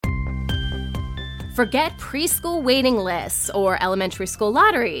Forget preschool waiting lists or elementary school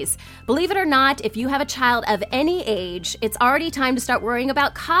lotteries. Believe it or not, if you have a child of any age, it's already time to start worrying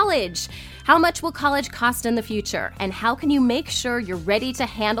about college. How much will college cost in the future? And how can you make sure you're ready to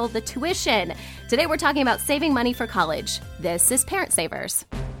handle the tuition? Today we're talking about saving money for college. This is Parent Savers.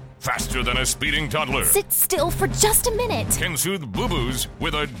 Faster than a speeding toddler. Sit still for just a minute. Can soothe boo-boos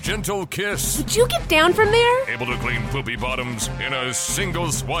with a gentle kiss. Would you get down from there? Able to clean poopy bottoms in a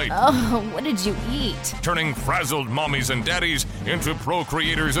single swipe. Oh, what did you eat? Turning frazzled mommies and daddies into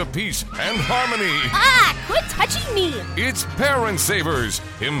procreators of peace and harmony. Ah, quit touching me. It's Parent Savers,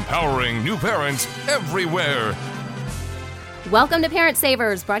 empowering new parents everywhere. Welcome to Parent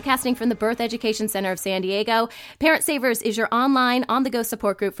Savers, broadcasting from the Birth Education Center of San Diego. Parent Savers is your online, on-the-go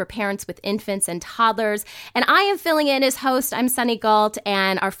support group for parents with infants and toddlers. And I am filling in as host. I'm Sunny Galt,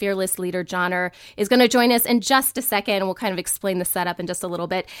 and our fearless leader, Johnner, is going to join us in just a second, and we'll kind of explain the setup in just a little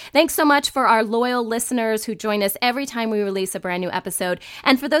bit. Thanks so much for our loyal listeners who join us every time we release a brand new episode.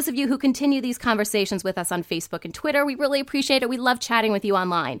 And for those of you who continue these conversations with us on Facebook and Twitter, we really appreciate it. We love chatting with you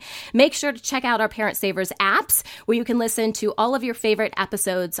online. Make sure to check out our Parent Savers apps, where you can listen to all of your favorite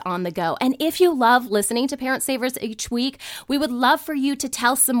episodes on the go. And if you love listening to Parent Savers each week, we would love for you to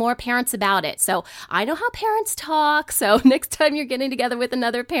tell some more parents about it. So I know how parents talk, so next time you're getting together with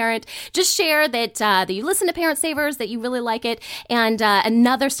another parent, just share that you listen to Parent Savers, that you really like it. And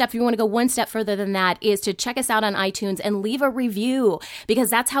another step, if you want to go one step further than that, is to check us out on iTunes and leave a review,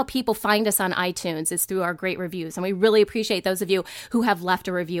 because that's how people find us on iTunes, is through our great reviews. And we really appreciate those of you who have left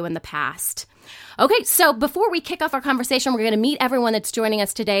a review in the past. Okay, so before we kick off our conversation, we're going to meet everyone that's joining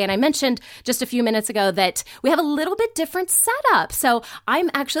us today. And I mentioned just a few minutes ago that we have a little bit different setup. So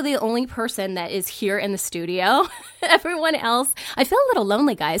I'm actually the only person that is here in the studio. Everyone else, I feel a little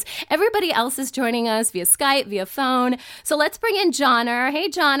lonely, guys. Everybody else is joining us via Skype, via phone. So let's bring in Johnner. Hey,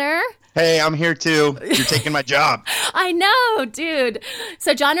 Johnner. Hey, I'm here too. You're taking my job. I know, dude.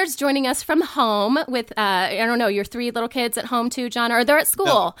 So Johnner's joining us from home with, I don't know, your three little kids at home too, Johnner, or they're at school.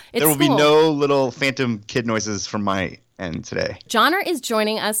 No, there will be no little phantom kid noises from my end today. Johnner is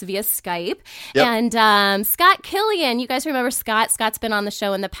joining us via Skype. Yep. And Scott Killian, you guys remember Scott? Scott's been on the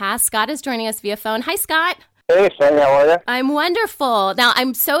show in the past. Scott is joining us via phone. Hi, Scott. Hey, Sunny, how are you? I'm wonderful. Now,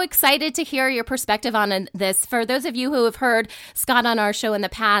 I'm so excited to hear your perspective on this. For those of you who have heard Scott on our show in the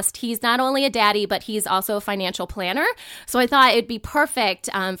past, he's not only a daddy, but he's also a financial planner. So I thought it'd be perfect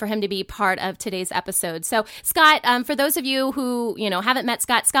for him to be part of today's episode. So, Scott, for those of you who haven't met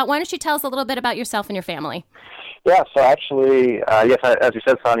Scott, why don't you tell us a little bit about yourself and your family? Yeah, so actually, yes, as you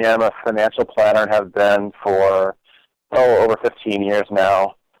said, Sonia, I'm a financial planner and have been for, over 15 years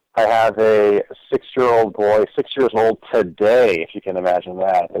now. I have a 6-year-old boy, 6 years old today, if you can imagine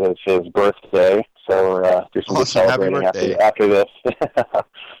that. It is his birthday, so we're do some celebrating after this.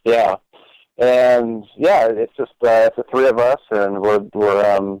 Yeah, and yeah, it's just it's the three of us, and we're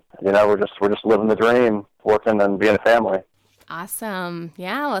just living the dream, working and being a family. Awesome.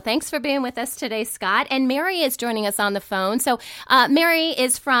 Yeah, well, thanks for being with us today, Scott. And Mary is joining us on the phone. So Mary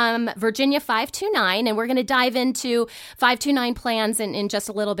is from Virginia 529, and we're going to dive into 529 plans in just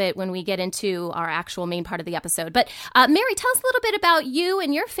a little bit when we get into our actual main part of the episode. But Mary, tell us a little bit about you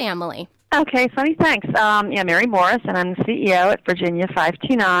and your family. Okay, Sunny, thanks. Mary Morris, and I'm the CEO at Virginia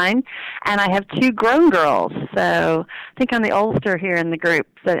 529, and I have 2 grown girls, so I think I'm the oldster here in the group,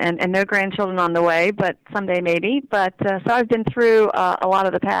 and no grandchildren on the way, but someday maybe. But so I've been through a lot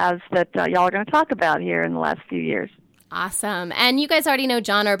of the paths that y'all are going to talk about here in the last few years. Awesome. And you guys already know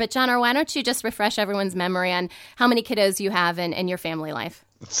Johnner, but Johnner, why don't you just refresh everyone's memory on how many kiddos you have in your family life?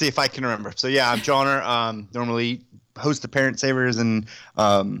 Let's see if I can remember. So yeah, I'm Johnner, normally host of Parent Savers, and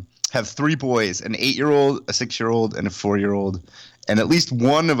have 3 boys, an 8-year-old, a 6-year-old, and a 4-year-old. And at least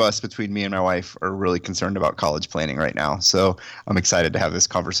one of us, between me and my wife, are really concerned about college planning right now. So I'm excited to have this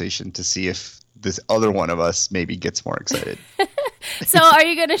conversation to see if this other one of us maybe gets more excited. So are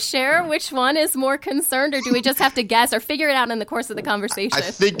you going to share which one is more concerned, or do we just have to guess or figure it out in the course of the conversation? I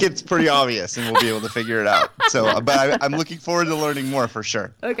think it's pretty obvious, and we'll be able to figure it out. So, but I'm looking forward to learning more for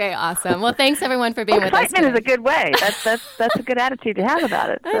sure. Okay, awesome. Well, thanks everyone for being with us. Excitement is a good way. That's a good attitude to have about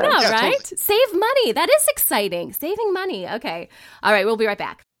it. So. I know, yeah, right? Totally. Save money. That is exciting. Saving money. Okay. All right, we'll be right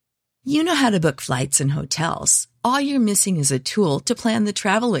back. You know how to book flights and hotels. All you're missing is a tool to plan the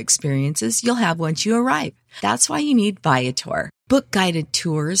travel experiences you'll have once you arrive. That's why you need Viator. Book guided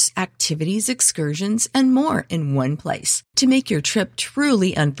tours, activities, excursions, and more in one place to make your trip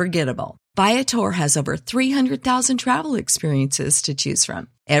truly unforgettable. Viator has over 300,000 travel experiences to choose from.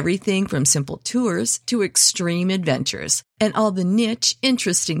 everything from simple tours to extreme adventures and all the niche,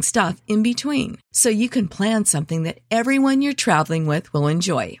 interesting stuff in between. So you can plan something that everyone you're traveling with will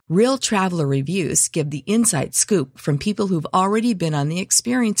enjoy. Real traveler reviews give the inside scoop from people who've already been on the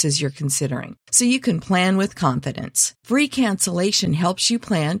experiences you're considering. So you can plan with confidence. Free cancellation helps you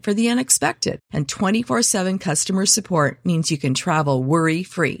plan for the unexpected. And 24/7 customer support means you can travel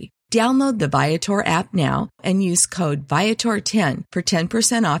worry-free. Download the Viator app now and use code Viator10 for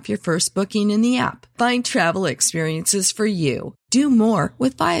 10% off your first booking in the app. Find travel experiences for you. Do more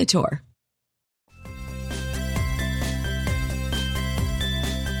with Viator.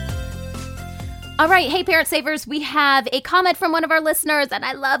 All right. Hey, Parent Savers, we have a comment from one of our listeners, and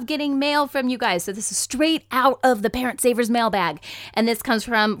I love getting mail from you guys. So this is straight out of the Parent Savers mailbag. And this comes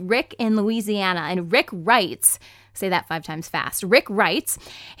from Rick in Louisiana. And Rick writes... Say that 5 times fast. Rick writes,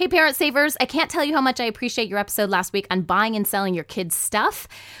 "Hey, Parent Savers, I can't tell you how much I appreciate your episode last week on buying and selling your kids' stuff.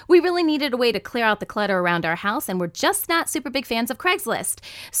 We really needed a way to clear out the clutter around our house, and we're just not super big fans of Craigslist.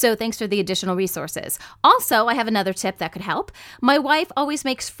 So thanks for the additional resources. Also, I have another tip that could help. My wife always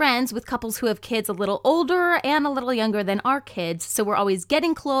makes friends with couples who have kids a little older and a little younger than our kids, so we're always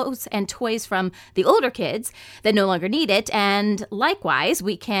getting clothes and toys from the older kids that no longer need it, and likewise,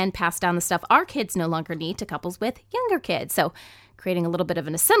 we can pass down the stuff our kids no longer need to couples with younger kids." So creating a little bit of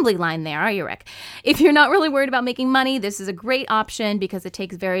an assembly line there, are you, Rick? If you're not really worried about making money, this is a great option because it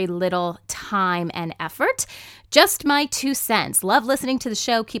takes very little time and effort. Just my 2 cents. Love listening to the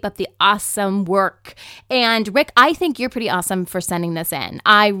show. Keep up the awesome work. And Rick, I think you're pretty awesome for sending this in.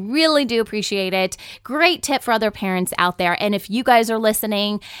 I really do appreciate it. Great tip for other parents out there. And if you guys are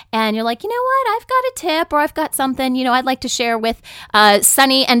listening and you're like, you know what, I've got a tip or I've got something, I'd like to share with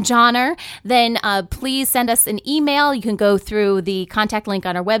Sunny and Johnner, then please send us an email. You can go through the contact link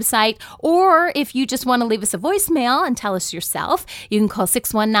on our website, or if you just want to leave us a voicemail and tell us yourself, you can call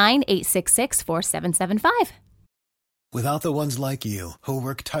 619-866-4775. Without the ones like you, who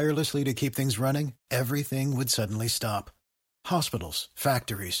work tirelessly to keep things running, everything would suddenly stop. Hospitals,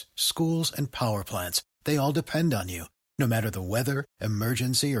 factories, schools, and power plants, they all depend on you. No matter the weather,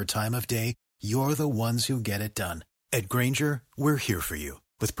 emergency, or time of day, you're the ones who get it done. At Grainger, we're here for you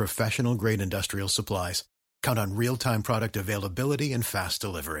with professional-grade industrial supplies. Count on real-time product availability and fast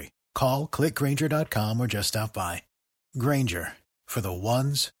delivery. Call, clickgrainger.com, or just stop by. Grainger, for the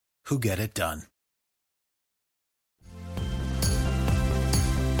ones who get it done.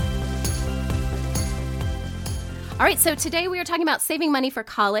 All right, so today we are talking about saving money for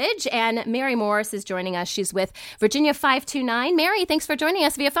college, and Mary Morris is joining us. She's with Virginia 529. Mary, thanks for joining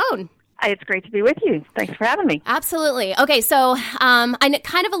us via phone. It's great to be with you. Thanks for having me. Absolutely. Okay, so I know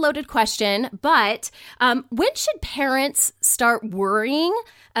kind of a loaded question, but when should parents start worrying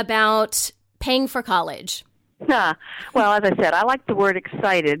about paying for college? Well, as I said, I like the word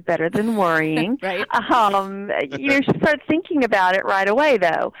excited better than worrying. Right. You should start thinking about it right away,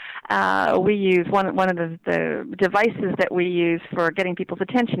 though. We use one of the devices that we use for getting people's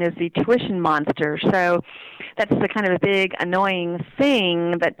attention is the tuition monster. So that's the kind of a big, annoying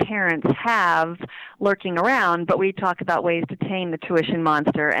thing that parents have lurking around, but we talk about ways to tame the tuition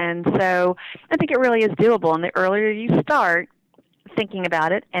monster. And so I think it really is doable. And the earlier you start thinking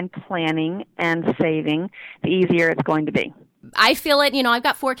about it and planning and saving, the easier it's going to be. I feel it, I've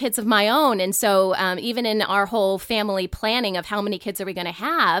got 4 kids of my own. And so even in our whole family planning of how many kids are we going to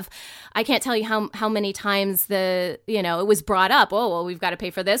have, I can't tell you how many times it was brought up. Oh, well, we've got to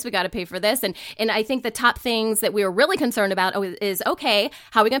pay for this. We got to pay for this. And I think the top things that we were really concerned about is, okay,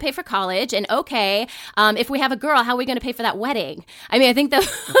 how are we going to pay for college? And okay, if we have a girl, how are we going to pay for that wedding? I mean, I think those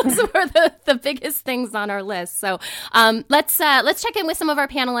were the biggest things on our list. So let's check in with some of our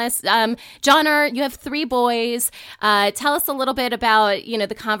panelists. Johnner, you have 3 boys. Tell us a little bit about,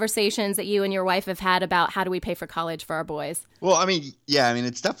 the conversations that you and your wife have had about how do we pay for college for our boys. Well,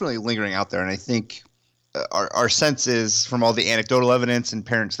 it's definitely lingering out there. And I think our sense is from all the anecdotal evidence and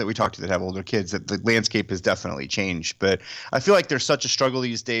parents that we talk to that have older kids that the landscape has definitely changed. But I feel like there's such a struggle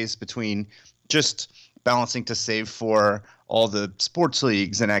these days between just balancing to save for all the sports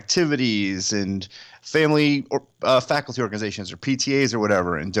leagues and activities and family or faculty organizations or PTAs or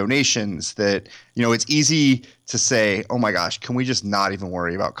whatever and donations that, it's easy to say, oh my gosh, can we just not even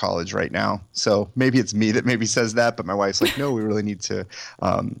worry about college right now? So maybe it's me that maybe says that, but my wife's like, no, we really need to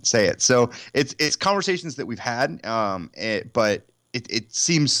say it. So it's conversations that we've had, but it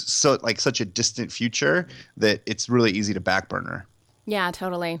seems so like such a distant future that it's really easy to back burner. Yeah,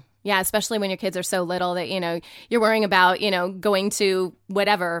 totally. Yeah, especially when your kids are so little that, you're worrying about, going to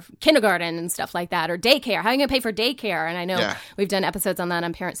whatever, kindergarten and stuff like that, or daycare. How are you going to pay for daycare? And I know we've done episodes on that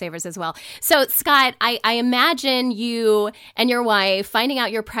on Parent Savers as well. So, Scott, I imagine you and your wife finding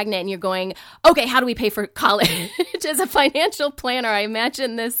out you're pregnant and you're going, okay, how do we pay for college? As a financial planner, I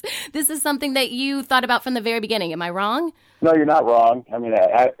imagine this is something that you thought about from the very beginning. Am I wrong? No, you're not wrong. I mean,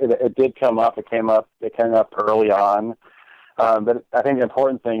 it did come up. It came up early on. But I think the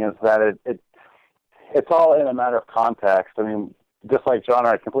important thing is that it's all in a matter of context. I mean, just like John,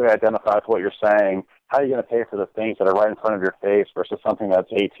 I completely identify with what you're saying. How are you going to pay for the things that are right in front of your face versus something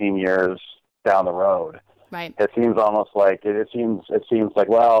that's 18 years down the road? Right. It seems almost like it seems like,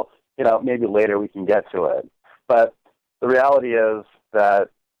 well, maybe later we can get to it. But the reality is that,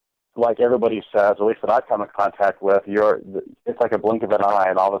 like everybody says, at least that I've come in contact with, it's like a blink of an eye,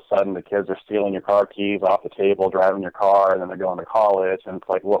 and all of a sudden the kids are stealing your car keys off the table, driving your car, and then they're going to college, and it's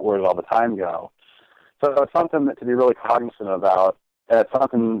like, where did all the time go? So it's something to be really cognizant about, and it's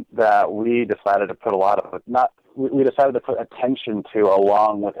something that we decided to put we decided to put attention to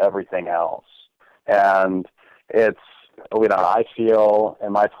along with everything else. And it's, I feel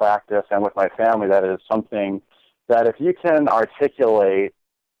in my practice and with my family that it is something that if you can articulate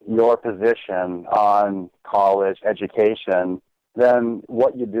your position on college education, then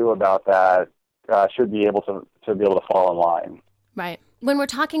what you do about that should be able to fall in line. Right. When we're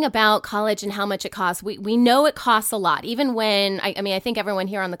talking about college and how much it costs, we know it costs a lot. Even when, I think everyone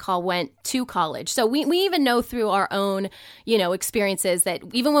here on the call went to college. So we even know through our own, experiences that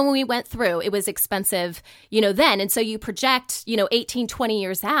even when we went through, it was expensive, then. And so you project, 18, 20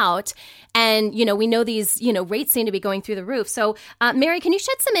 years out and, we know these, rates seem to be going through the roof. So, Mary, can you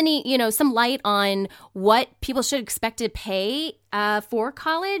shed some light on what people should expect to pay for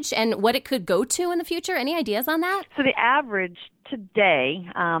college and what it could go to in the future? Any ideas on that? So the average today,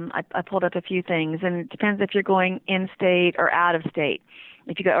 I pulled up a few things, and it depends if you're going in-state or out-of-state.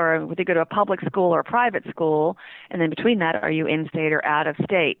 If you go to a public school or a private school, and then between that, are you in-state or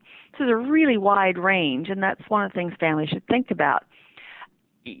out-of-state? So there's a really wide range, and that's one of the things families should think about.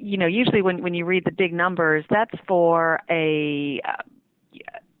 Usually when you read the big numbers, that's for a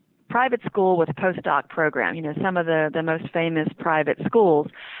private school with a postdoc program. Some of the most famous private schools,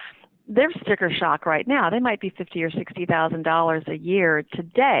 they're sticker shock right now. They might be $50,000 or $60,000 a year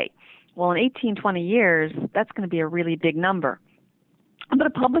today. Well, in 18, 20 years, that's going to be a really big number. But a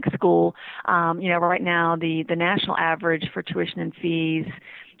public school, right now the national average for tuition and fees,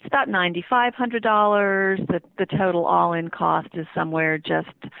 it's about $9,500. The total all-in cost is somewhere just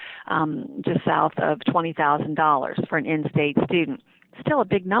south of $20,000 for an in-state student. Still a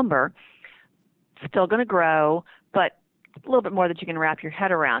big number. Still going to grow, but a little bit more that you can wrap your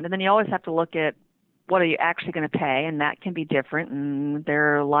head around. And then you always have to look at what are you actually going to pay, and that can be different, and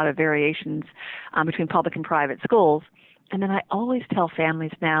there are a lot of variations between public and private schools. And then I always tell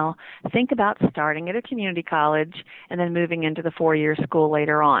families now, think about starting at a community college and then moving into the 4-year school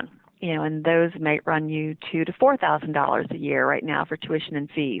later on. And those may run you $2,000 to $4,000 a year right now for tuition and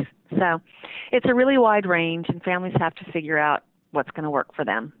fees. So it's a really wide range, and families have to figure out what's going to work for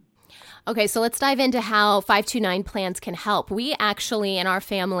them. Okay, so let's dive into how 529 plans can help. We actually, in our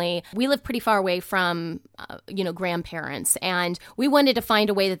family, we live pretty far away from, grandparents, and we wanted to find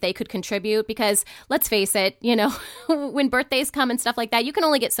a way that they could contribute because, let's face it, when birthdays come and stuff like that, you can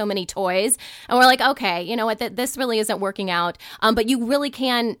only get so many toys, and we're like, okay, you know what, this really isn't working out, but you really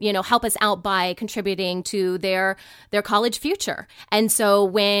can, help us out by contributing to their college future. And so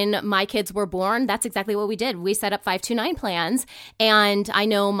when my kids were born, that's exactly what we did. We set up 529 plans, and I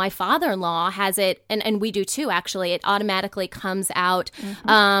know my father-in-law has it, and we do too, actually. It automatically comes out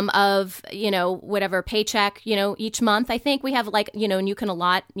of, whatever paycheck, each month. I think we have and you can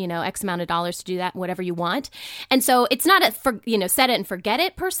allot, X amount of dollars to do that, whatever you want. And so it's not set it and forget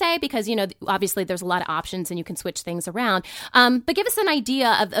it per se, because, obviously there's a lot of options and you can switch things around. But give us an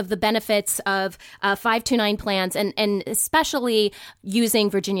idea of the benefits of 529 plans and especially using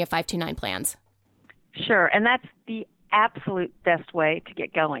Virginia 529 plans. Sure. And that's the absolute best way to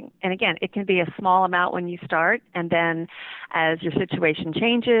get going. And again, it can be a small amount when you start, and then as your situation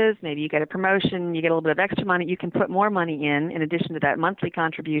changes, maybe you get a promotion, you get a little bit of extra money, you can put more money in addition to that monthly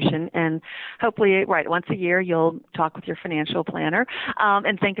contribution, and hopefully, once a year, you'll talk with your financial planner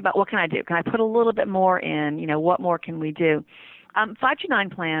and think about, what can I do? Can I put a little bit more in? What more can we do? 529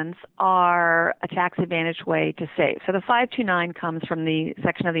 plans are a tax-advantaged way to save. So the 529 comes from the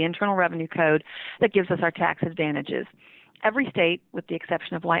section of the Internal Revenue Code that gives us our tax advantages. Every state, with the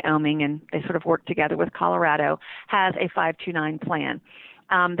exception of Wyoming, and they sort of work together with Colorado, has a 529 plan.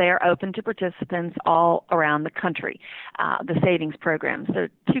 They are open to participants all around the country, the savings programs. There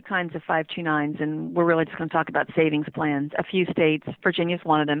are two kinds of 529s, and we're really just going to talk about savings plans. A few states, Virginia's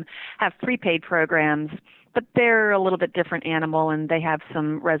one of them, have prepaid programs, but they're a little bit different animal, and they have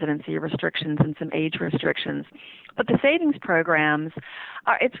some residency restrictions and some age restrictions. But the savings programs,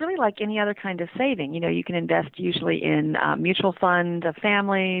 it's really like any other kind of saving. You can invest usually in mutual fund of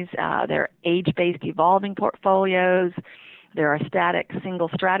families. They're age-based evolving portfolios. There are static single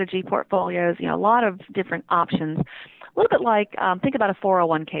strategy portfolios, a lot of different options. A little bit like, think about a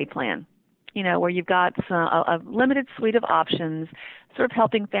 401k plan, where you've got a limited suite of options, sort of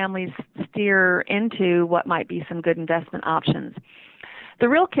helping families steer into what might be some good investment options. The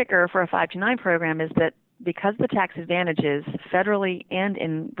real kicker for a 529 program is that because of the tax advantages federally and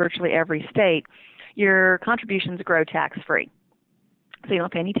in virtually every state, your contributions grow tax-free. So you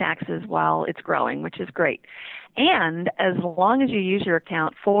don't pay any taxes while it's growing, which is great. And as long as you use your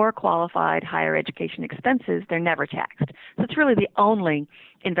account for qualified higher education expenses, they're never taxed. So it's really the only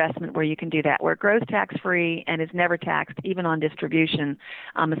investment where you can do that, where it grows tax-free and is never taxed, even on distribution,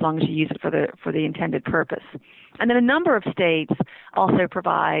 as long as you use it for the intended purpose. And then a number of states also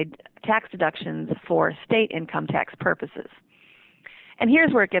provide tax deductions for state income tax purposes. And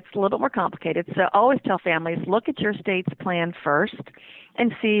here's where it gets a little bit more complicated. So I always tell families, look at your state's plan first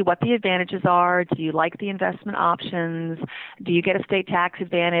and see what the advantages are. Do you like the investment options? Do you get a state tax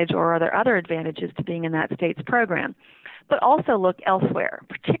advantage, or are there other advantages to being in that state's program? But also look elsewhere,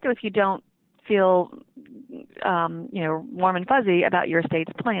 particularly if you don't feel warm and fuzzy about your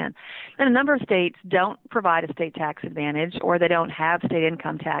state's plan. And a number of states don't provide a state tax advantage, or they don't have state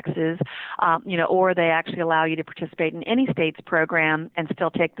income taxes, or they actually allow you to participate in any state's program and still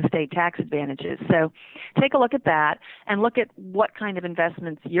take the state tax advantages. So take a look at that and look at what kind of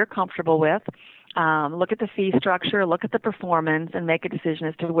investments you're comfortable with. Look at the fee structure, look at the performance, and make a decision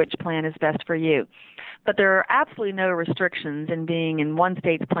as to which plan is best for you. But there are absolutely no restrictions in being in one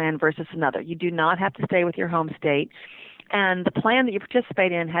state's plan versus another. You do not have to stay with your home state. And the plan that you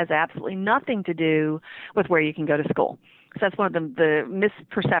participate in has absolutely nothing to do with where you can go to school. So that's one of the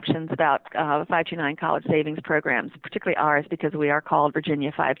misperceptions about 529 college savings programs, particularly ours, because we are called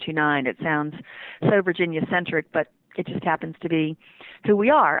Virginia 529. It sounds so Virginia-centric, but it just happens to be who we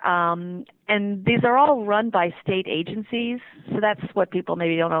are. And these are all run by state agencies, so that's what people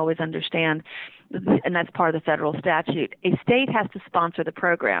maybe don't always understand, and that's part of the federal statute. A state has to sponsor the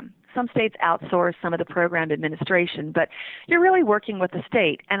program. Some states outsource some of the program administration, but you're really working with the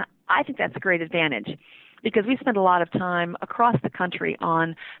state, and I think that's a great advantage, because we spend a lot of time across the country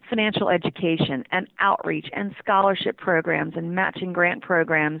on financial education and outreach and scholarship programs and matching grant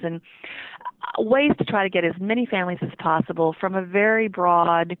programs and ways to try to get as many families as possible from a very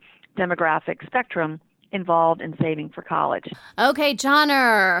broad demographic spectrum involved in saving for college. Okay,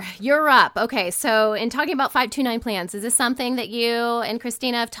 Johnner, you're up. Okay, so in talking about 529 plans, is this something that you and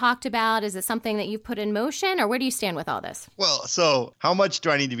Christina have talked about? Is it something that you've put in motion, or where do you stand with all this? Well, so how much do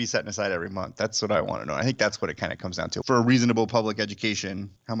I need to be setting aside every month? That's what I want to know. I think that's what it kind of comes down to. For a reasonable public education,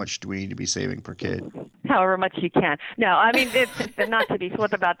 how much do we need to be saving per kid? However much you can. No, I mean, it's not to be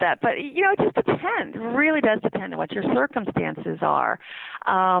flip about that, but, it just depends. It really does depend on what your circumstances are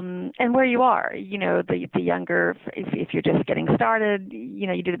and where you are. The younger, if you're just getting started,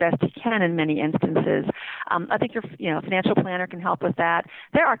 you do the best you can in many instances. I think your financial planner can help with that.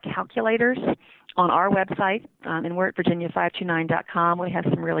 There are calculators on our website, and we're at Virginia529.com. We have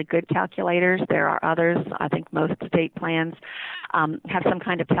some really good calculators. There are others. I think most state plans have some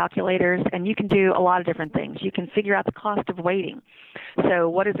kind of calculators, and you can do a lot of different things. You can figure out the cost of waiting. So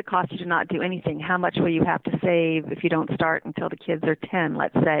what does it cost you to not do anything? How much will you have to save if you don't start until the kids are 10,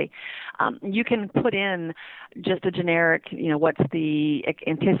 let's say? You can put in just a generic, what's the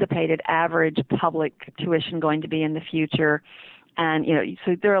anticipated average public tuition going to be in the future? And,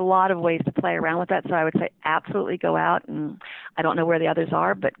 so there are a lot of ways to play around with that. So I would say absolutely go out, and I don't know where the others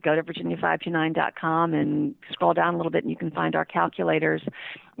are, but go to Virginia529.com and scroll down a little bit and you can find our calculators.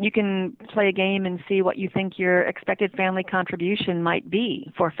 You can play a game and see what you think your expected family contribution might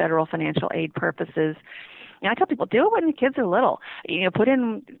be for federal financial aid purposes. I tell people, do it when the kids are little. Put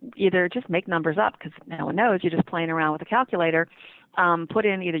in either just make numbers up because no one knows. You're just playing around with a calculator. Put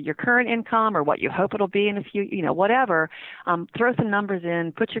in either your current income or what you hope it'll be in a few, whatever. Throw some numbers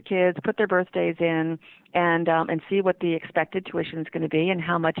in, put your kids, put their birthdays in, and see what the expected tuition is going to be and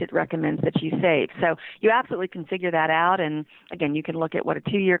how much it recommends that you save. So you absolutely can figure that out. And again, you can look at what a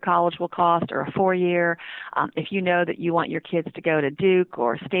 2-year college will cost or a 4-year. If you know that you want your kids to go to Duke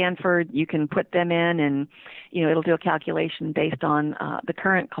or Stanford, you can put them in and, it'll do a calculation based on the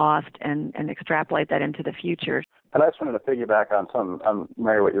current cost and extrapolate that into the future. And I just wanted to piggyback on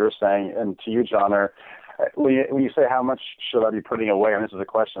Mary, what you were saying, and to you, John, when you say how much should I be putting away, and this is a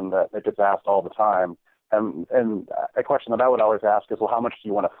question that gets asked all the time, and a question that I would always ask is, well, how much do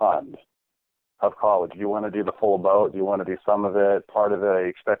you want to fund of college? Do you want to do the full boat? Do you want to do some of it, part of it? Are you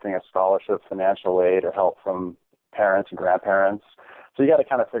expecting a scholarship, financial aid, or help from parents and grandparents? So you got to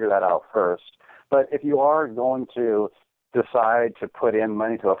kind of figure that out first. But if you are going to decide to put in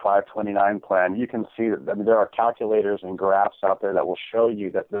money to a 529 plan, you can see that there are calculators and graphs out there that will show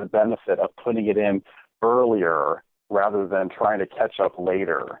you that the benefit of putting it in earlier rather than trying to catch up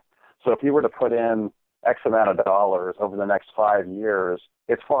later. So if you were to put in X amount of dollars over the next 5 years,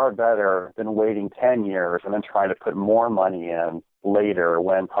 it's far better than waiting 10 years and then trying to put more money in later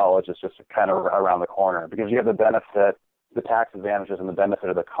when college is just kind of around the corner, because you have the benefit, the tax advantages and the benefit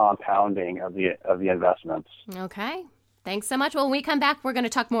of the compounding of the investments. Okay. Thanks so much. Well, when we come back, we're going to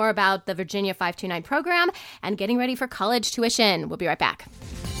talk more about the Virginia 529 program and getting ready for college tuition. We'll be right back.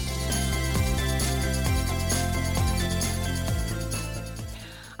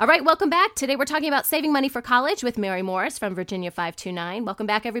 All right, welcome back. Today we're talking about saving money for college with Mary Morris from Virginia 529. Welcome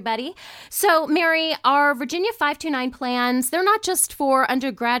back, everybody. So, Mary, our Virginia 529 plans, they're not just for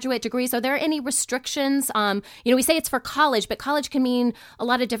undergraduate degrees. Are there any restrictions? We say it's for college, but college can mean a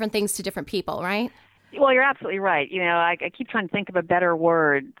lot of different things to different people, right? Well, you're absolutely right. I keep trying to think of a better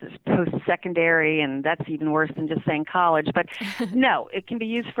word, post-secondary, and that's even worse than just saying college. But no, it can be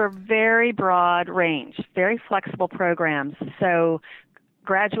used for a very broad range, very flexible programs. So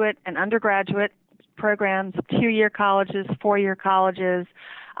graduate and undergraduate programs, 2-year colleges, 4-year colleges,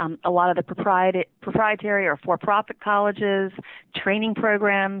 a lot of the proprietary or for-profit colleges, training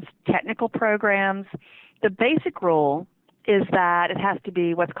programs, technical programs. The basic rule is that it has to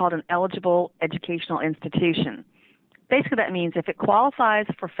be what's called an eligible educational institution. Basically, that means if it qualifies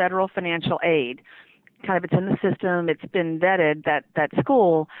for federal financial aid, kind of it's in the system, it's been vetted, that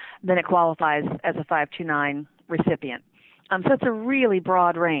school, then it qualifies as a 529 recipient. So it's a really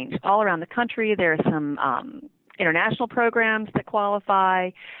broad range. All around the country, there are some international programs that qualify.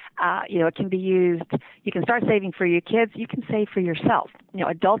 It can be used. You can start saving for your kids. You can save for yourself.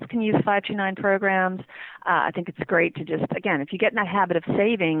 Adults can use 529 programs. I think it's great to just, again, if you get in that habit of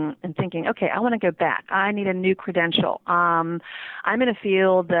saving and thinking, okay, I want to go back. I need a new credential. I'm in a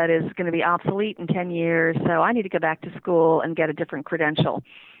field that is going to be obsolete in 10 years, so I need to go back to school and get a different credential.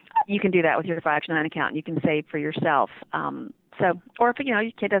 You can do that with your 529 account. You can save for yourself. Or if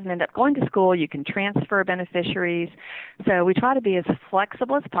your kid doesn't end up going to school, you can transfer beneficiaries. So we try to be as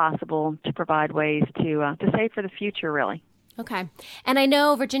flexible as possible to provide ways to save for the future, really. Okay. And I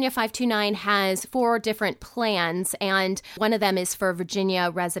know Virginia 529 has 4 different plans, and one of them is for Virginia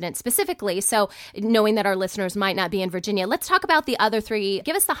residents specifically. So knowing that our listeners might not be in Virginia, let's talk about the other 3.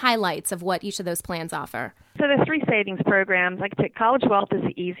 Give us the highlights of what each of those plans offer. So there's 3 savings programs. Like College Wealth is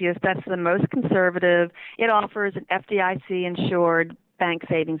the easiest. That's the most conservative. It offers an FDIC-insured bank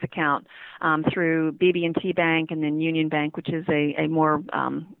savings account through BB&T Bank and then Union Bank, which is a more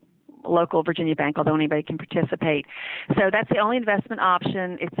local Virginia bank, although anybody can participate. So that's the only investment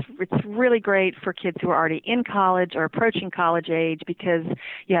option. It's really great for kids who are already in college or approaching college age because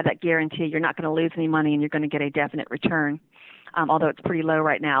you have that guarantee you're not going to lose any money and you're going to get a definite return, although it's pretty low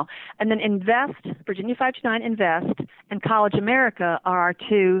right now. And then Invest, Virginia 529 Invest, and College America are our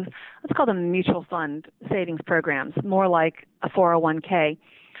 2, let's call them mutual fund savings programs, more like a 401k.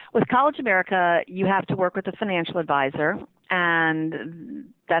 With College America, you have to work with a financial advisor, and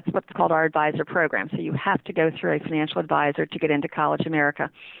that's what's called our advisor program. So you have to go through a financial advisor to get into College America.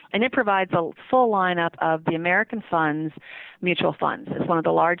 And it provides a full lineup of the American Funds mutual funds. It's one of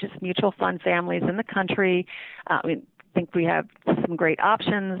the largest mutual fund families in the country. I think we have some great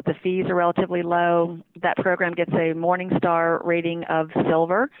options. The fees are relatively low. That program gets a Morningstar rating of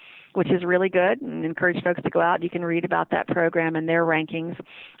silver, which is really good, and encourage folks to go out. You can read about that program and their rankings.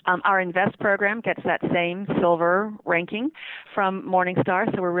 Our Invest program gets that same silver ranking from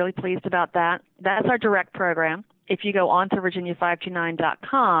Morningstar, so we're really pleased about that. That's our direct program. If you go on to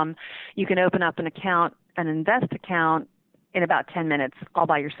Virginia529.com, you can open up an Invest account in about 10 minutes all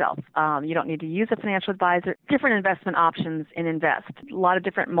by yourself. You don't need to use a financial advisor. Different investment options in Invest. A lot of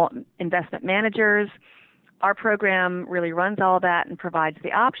different investment managers. Our program really runs all of that and provides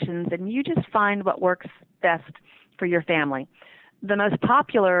the options, and you just find what works best for your family. The most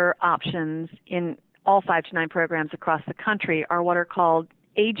popular options in all 529 programs across the country are what are called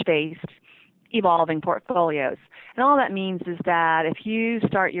age-based evolving portfolios. And all that means is that if you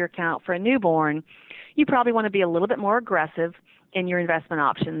start your account for a newborn, you probably want to be a little bit more aggressive in your investment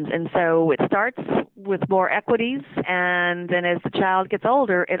options. And so it starts with more equities, and then as the child gets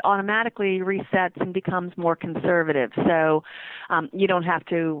older, it automatically resets and becomes more conservative. So you don't have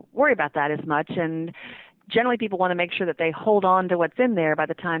to worry about that as much. And generally people want to make sure that they hold on to what's in there by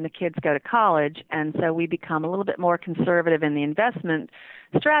the time the kids go to college. And so we become a little bit more conservative in the investment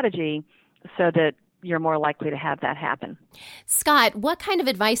strategy so that you're more likely to have that happen. Scott, what kind of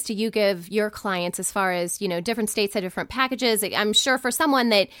advice do you give your clients as far as, different states have different packages? I'm sure for someone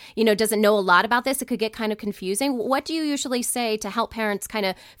that, doesn't know a lot about this, it could get kind of confusing. What do you usually say to help parents kind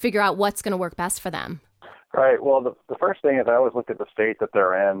of figure out what's going to work best for them? Right. Well, the first thing is I always look at the state that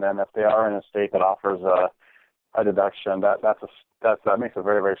they're in, and if they are in a state that offers a deduction, that makes a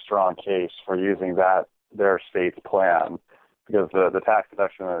very, very strong case for using their state's plan, because the tax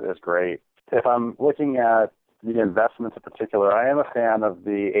deduction is great. If I'm looking at the investments in particular, I am a fan of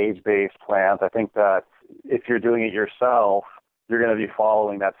the age-based plans. I think that if you're doing it yourself, you're going to be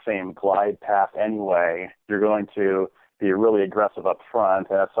following that same glide path anyway. You're going to be really aggressive up front,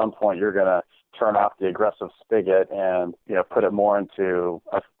 and at some point you're going to turn off the aggressive spigot and put it more into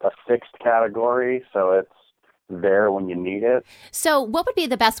a fixed category, so it's there when you need it. So what would be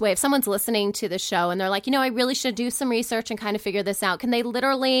the best way if someone's listening to the show and they're like, I really should do some research and kind of figure this out? Can they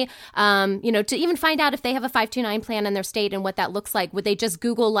literally, to even find out if they have a 529 plan in their state and what that looks like, would they just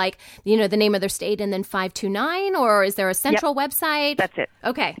Google the name of their state and then 529, or is there a central website? That's it.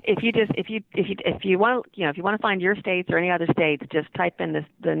 Okay. If you want to find your states or any other states, just type in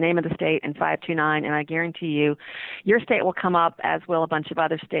the name of the state and 529, and I guarantee you, your state will come up, as will a bunch of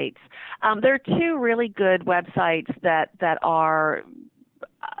other states. There are two really good websites that are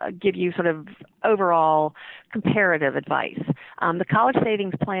give you sort of overall comparative advice. The College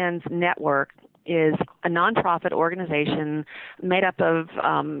Savings Plans Network is a nonprofit organization made up of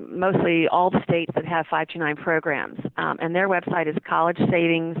mostly all the states that have 529 programs, and their website is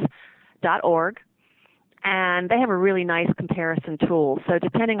collegesavings.org. And they have a really nice comparison tool. So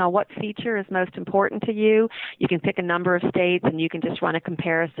depending on what feature is most important to you, you can pick a number of states and you can just run a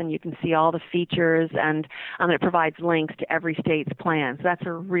comparison. You can see all the features, and it provides links to every state's plan. So that's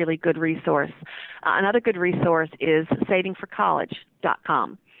a really good resource. Another good resource is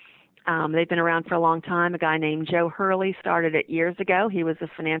savingforcollege.com. They've been around for a long time. A guy named Joe Hurley started it years ago. He was a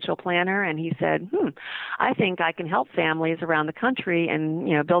financial planner, and he said, I think I can help families around the country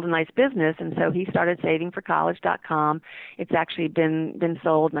and, build a nice business. And so he started savingforcollege.com. It's actually been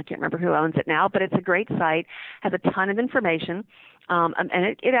sold, and I can't remember who owns it now, but it's a great site, has a ton of information.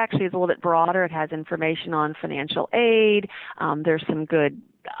 And it actually is a little bit broader. It has information on financial aid. There's some good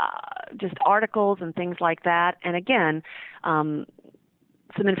just articles and things like that. And again,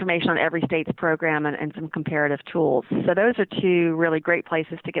 some information on every state's program and some comparative tools. So those are two really great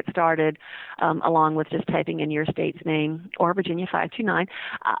places to get started, along with just typing in your state's name or Virginia 529.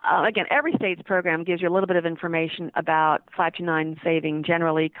 Again, every state's program gives you a little bit of information about 529 saving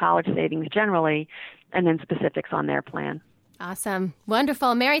generally, college savings generally, and then specifics on their plan. Awesome.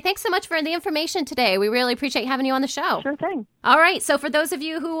 Wonderful. Mary, thanks so much for the information today. We really appreciate having you on the show. Sure thing. All right. So for those of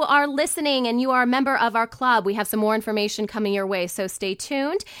you who are listening and you are a member of our club, we have some more information coming your way. So stay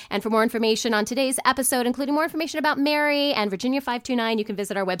tuned. And for more information on today's episode, including more information about Mary and Virginia 529, you can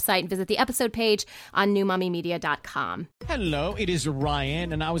visit our website and visit the episode page on newmommymedia.com. Hello, it is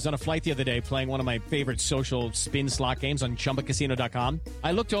Ryan, and I was on a flight the other day playing one of my favorite social spin slot games on ChumbaCasino.com.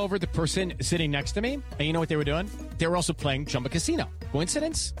 I looked over at the person sitting next to me, and you know what they were doing? They were also playing Chumba Casino.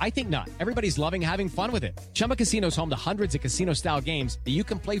 Coincidence? I think not. Everybody's loving having fun with it. Chumba Casino is home to hundreds of casino-style games that you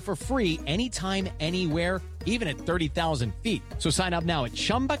can play for free anytime, anywhere, even at 30,000 feet. So sign up now at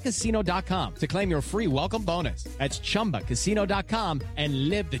ChumbaCasino.com to claim your free welcome bonus. That's ChumbaCasino.com and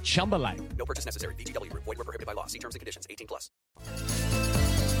live the Chumba life. No purchase necessary. VGW. Void where prohibited by law. See terms and conditions. 18+.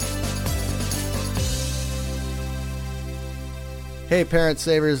 Hey Parent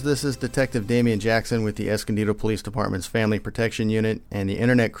Savers, this is Detective Damian Jackson with the Escondido Police Department's Family Protection Unit and the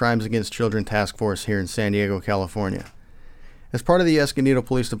Internet Crimes Against Children Task Force here in San Diego, California. As part of the Escondido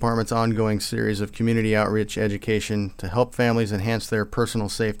Police Department's ongoing series of community outreach education to help families enhance their personal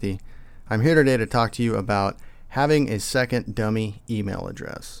safety, I'm here today to talk to you about having a second dummy email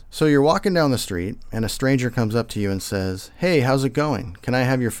address. So you're walking down the street and a stranger comes up to you and says, "Hey, how's it going? Can I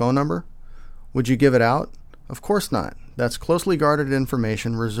have your phone number?" Would you give it out? Of course not. That's closely guarded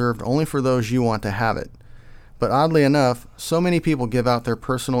information reserved only for those you want to have it. But oddly enough, so many people give out their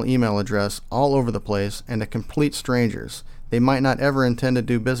personal email address all over the place and to complete strangers they might not ever intend to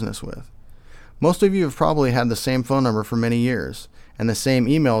do business with. Most of you have probably had the same phone number for many years and the same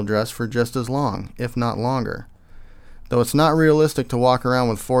email address for just as long, if not longer. Though it's not realistic to walk around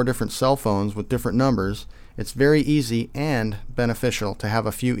with 4 different cell phones with different numbers, It's very easy and beneficial to have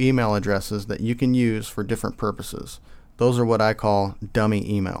a few email addresses that you can use for different purposes. Those are what I call dummy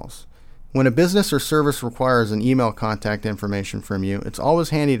emails. When a business or service requires an email contact information from you, it's always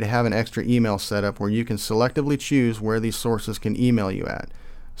handy to have an extra email set up where you can selectively choose where these sources can email you at,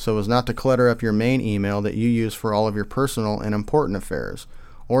 so as not to clutter up your main email that you use for all of your personal and important affairs,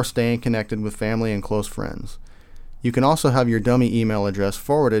 or staying connected with family and close friends. You can also have your dummy email address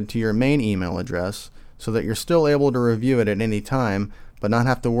forwarded to your main email address so that you're still able to review it at any time, but not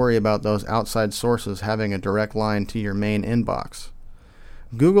have to worry about those outside sources having a direct line to your main inbox.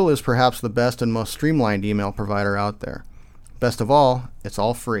 Google is perhaps the best and most streamlined email provider out there. Best of all, it's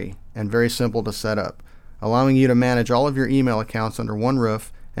all free and very simple to set up, allowing you to manage all of your email accounts under one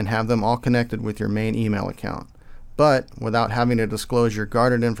roof and have them all connected with your main email account, but without having to disclose your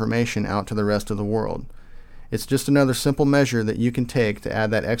guarded information out to the rest of the world. It's just another simple measure that you can take to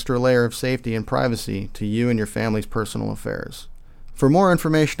add that extra layer of safety and privacy to you and your family's personal affairs. For more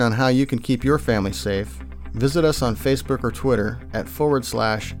information on how you can keep your family safe, visit us on Facebook or Twitter at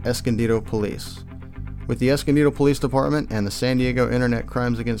 /Escondido Police. With the Escondido Police Department and the San Diego Internet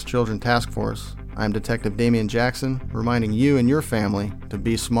Crimes Against Children Task Force, I'm Detective Damian Jackson, reminding you and your family to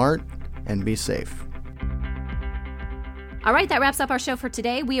be smart and be safe. All right, that wraps up our show for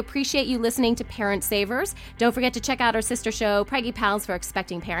today. We appreciate you listening to Parent Savers. Don't forget to check out our sister show, Preggy Pals for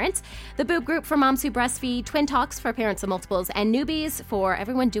expecting parents, the Boob Group for moms who breastfeed, Twin Talks for parents of multiples, and Newbies for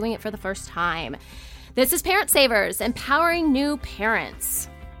everyone doing it for the first time. This is Parent Savers, empowering new parents.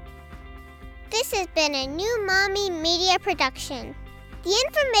 This has been a New Mommy Media production. The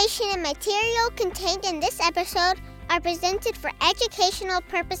information and material contained in this episode are presented for educational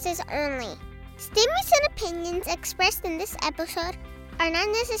purposes only. Statements and opinions expressed in this episode are not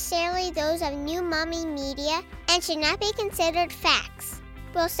necessarily those of New Mommy Media and should not be considered facts.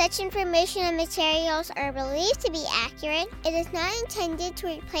 While such information and materials are believed to be accurate, it is not intended to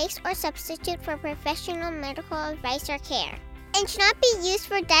replace or substitute for professional medical advice or care, and should not be used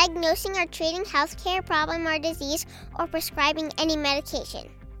for diagnosing or treating healthcare problem or disease or prescribing any medication.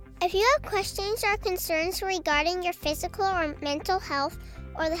 If you have questions or concerns regarding your physical or mental health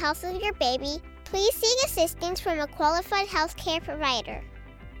or the health of your baby, please seek assistance from a qualified healthcare provider.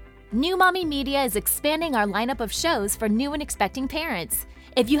 New Mommy Media is expanding our lineup of shows for new and expecting parents.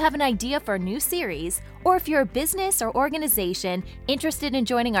 If you have an idea for a new series, or if you're a business or organization interested in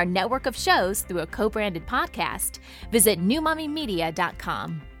joining our network of shows through a co-branded podcast, visit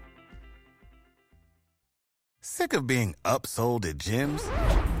newmommymedia.com. Sick of being upsold at gyms?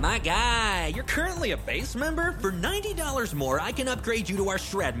 My guy, you're currently a base member? For $90 more, I can upgrade you to our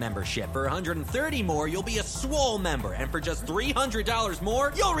Shred membership. For $130 more, you'll be a Swole member. And for just $300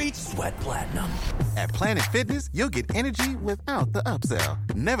 more, you'll reach Sweat Platinum. At Planet Fitness, you'll get energy without the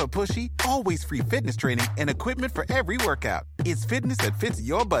upsell. Never pushy, always free fitness training and equipment for every workout. It's fitness that fits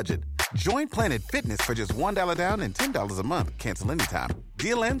your budget. Join Planet Fitness for just $1 down and $10 a month. Cancel anytime.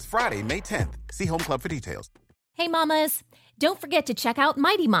 Deal ends Friday, May 10th. See Home Club for details. Hey mamas, don't forget to check out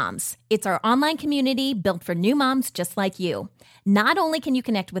Mighty Moms. It's our online community built for new moms just like you. Not only can you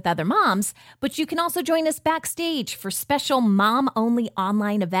connect with other moms, but you can also join us backstage for special mom-only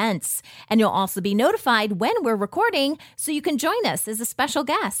online events. And you'll also be notified when we're recording so you can join us as a special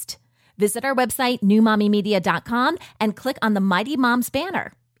guest. Visit our website, newmommymedia.com, and click on the Mighty Moms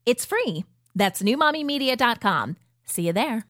banner. It's free. That's newmommymedia.com. See you there.